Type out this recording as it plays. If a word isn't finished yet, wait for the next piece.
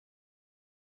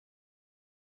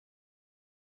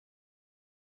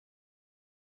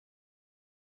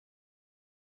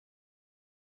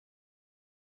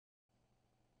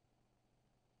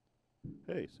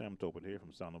Hey, Sam Topin here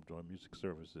from Sound of Joy Music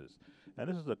Services. And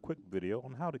this is a quick video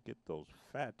on how to get those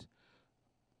fat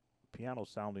piano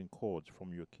sounding chords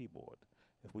from your keyboard.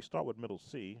 If we start with middle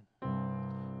C,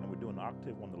 and we do an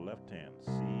octave on the left hand,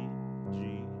 C,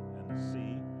 G, and the C,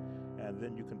 and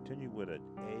then you continue with an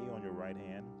A on your right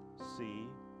hand, C,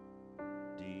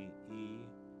 D, E,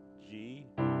 G.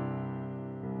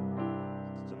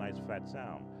 It's a nice fat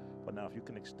sound. But now if you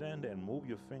can extend and move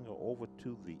your finger over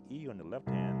to the E on the left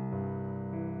hand,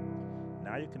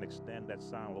 now you can extend that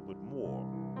sound a little bit more.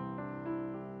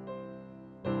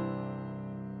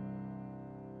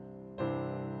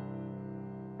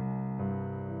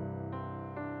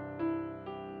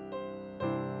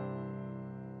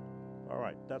 All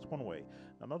right, that's one way.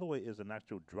 Another way is an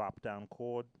actual drop down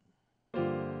chord. The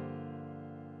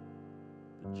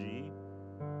G,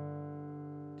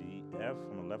 D, F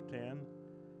on the left hand,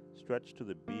 stretch to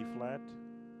the B flat,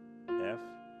 F,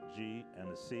 G,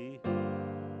 and the C,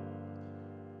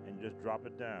 and just drop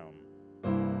it down.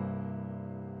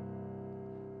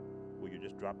 Where you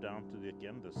just drop down to the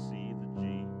C, the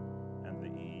G, and the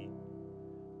E.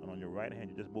 And on your right hand,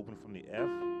 you're just moving from the F,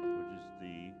 which is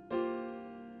the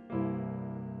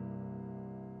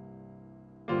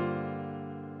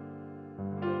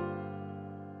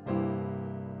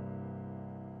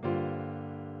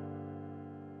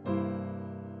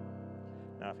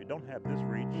Now, if you don't have this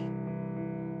reach,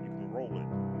 you can roll it.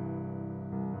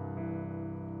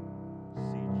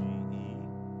 C, G, E.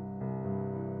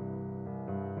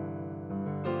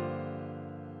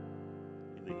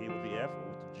 Either here with the F or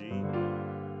with the G,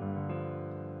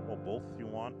 or both if you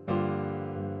want. The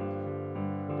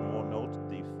more notes,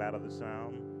 the fatter the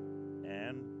sound,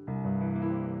 and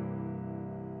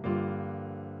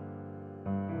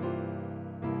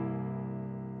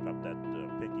drop that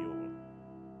picky over.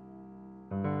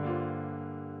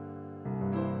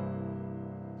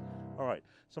 All right,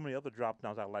 some of the other drop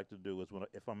downs I like to do is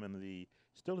if I'm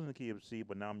still in the key of C,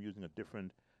 but now I'm using a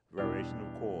different variation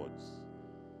of chords.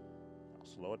 I'll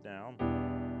slow it down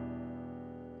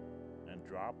and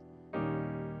drop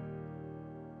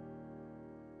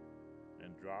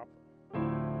and drop.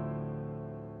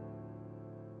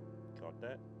 Caught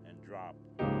that? And drop.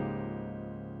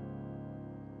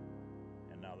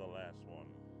 And now the last one.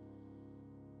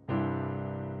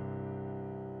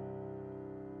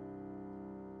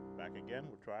 Back again,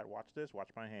 we'll try it. Watch this,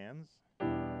 watch my hands.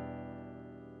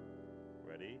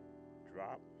 Ready,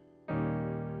 drop,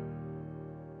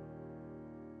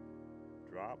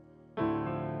 drop,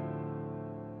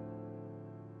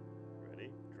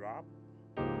 ready, drop,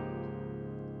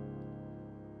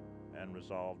 and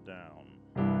resolve down.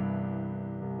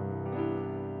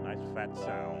 Nice fat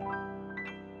sound.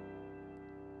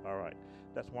 All right,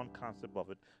 that's one concept of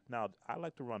it. Now, I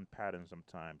like to run patterns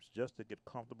sometimes just to get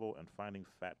comfortable and finding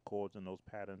fat chords in those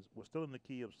patterns. We're still in the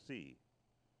key of C.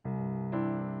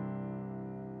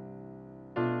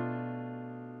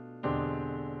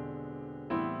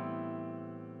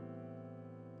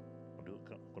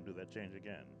 I'm gonna do that change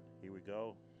again. Here we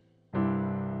go.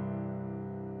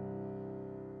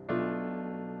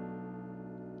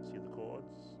 See the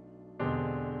chords?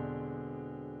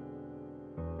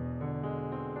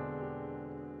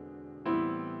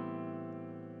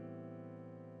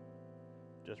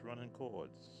 Just running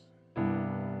chords.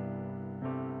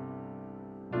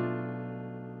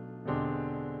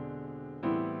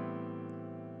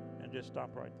 And just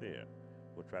stop right there.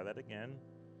 We'll try that again.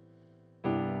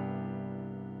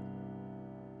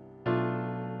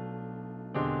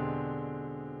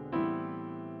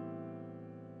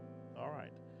 All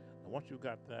right. Now once you've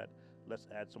got that, let's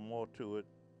add some more to it.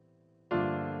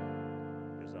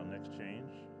 Here's our next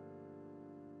change.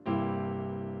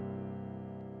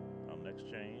 Our next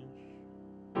change.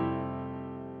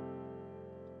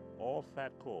 All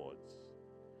fat chords.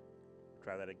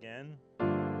 Try that again.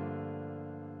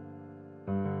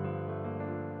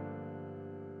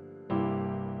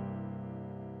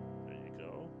 There you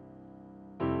go.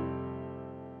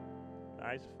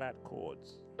 Nice fat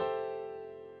chords.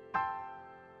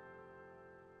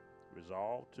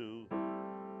 Resolve to get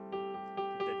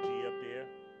that G up there.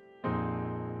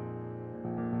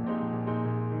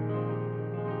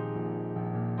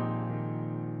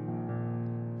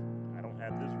 I don't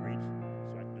have this reach,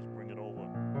 so I can just bring it over.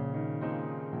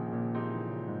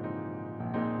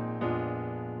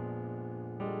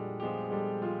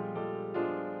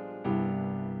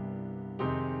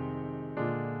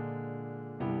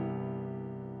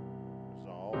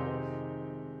 Resolve.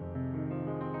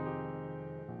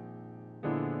 A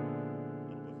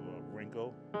little bit of a wrinkle.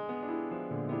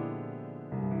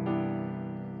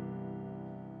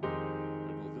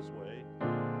 Go this way.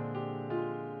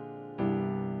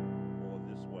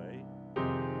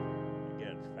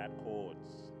 Phat chords.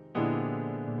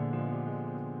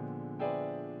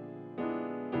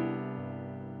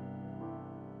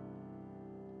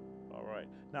 All right.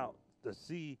 Now, the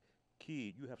C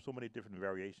key, you have so many different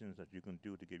variations that you can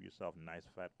do to give yourself nice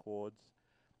Phat chords.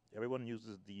 Everyone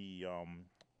uses the, I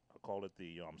call it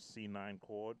the C9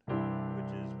 chord, which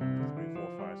is 1, 2, 3,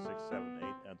 4, 5, 6, 7,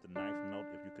 8 at the ninth note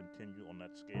if you continue on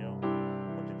that scale.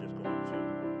 But you're just going to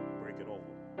break it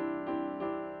over.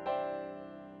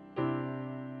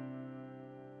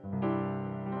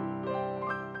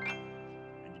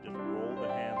 And you just roll the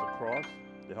hands across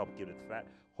to help give it fat.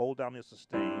 Hold down your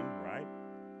sustain, right?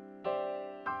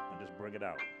 And just bring it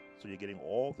out. So you're getting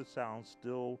all the sounds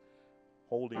still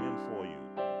holding in for you.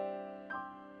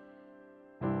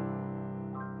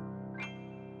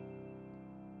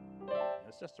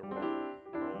 It's just a roll.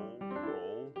 Roll,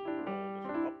 roll,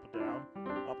 roll. Up, down,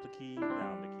 up the key,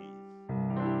 down the keys.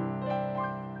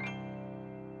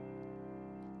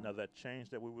 Now that change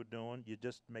that we were doing, you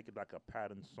just make it like a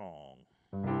pattern song.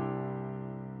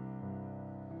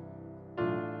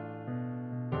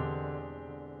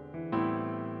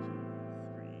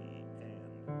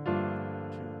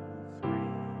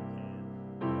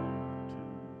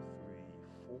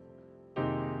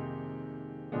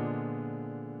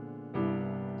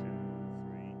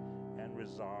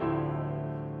 Resolve. 2,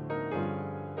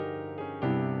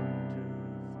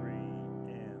 3,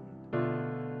 and 2,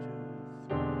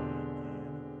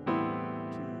 3, and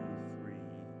 2, 3,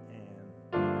 and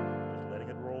just letting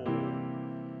it roll.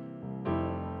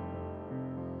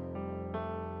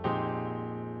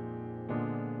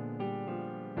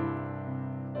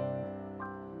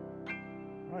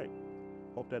 All right.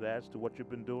 Hope that adds to what you've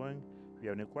been doing. If you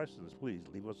have any questions, please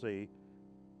leave us a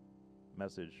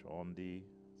message on the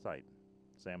site.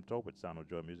 Sam Tobit, Sound of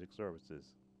Joy Music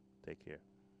Services. Take care.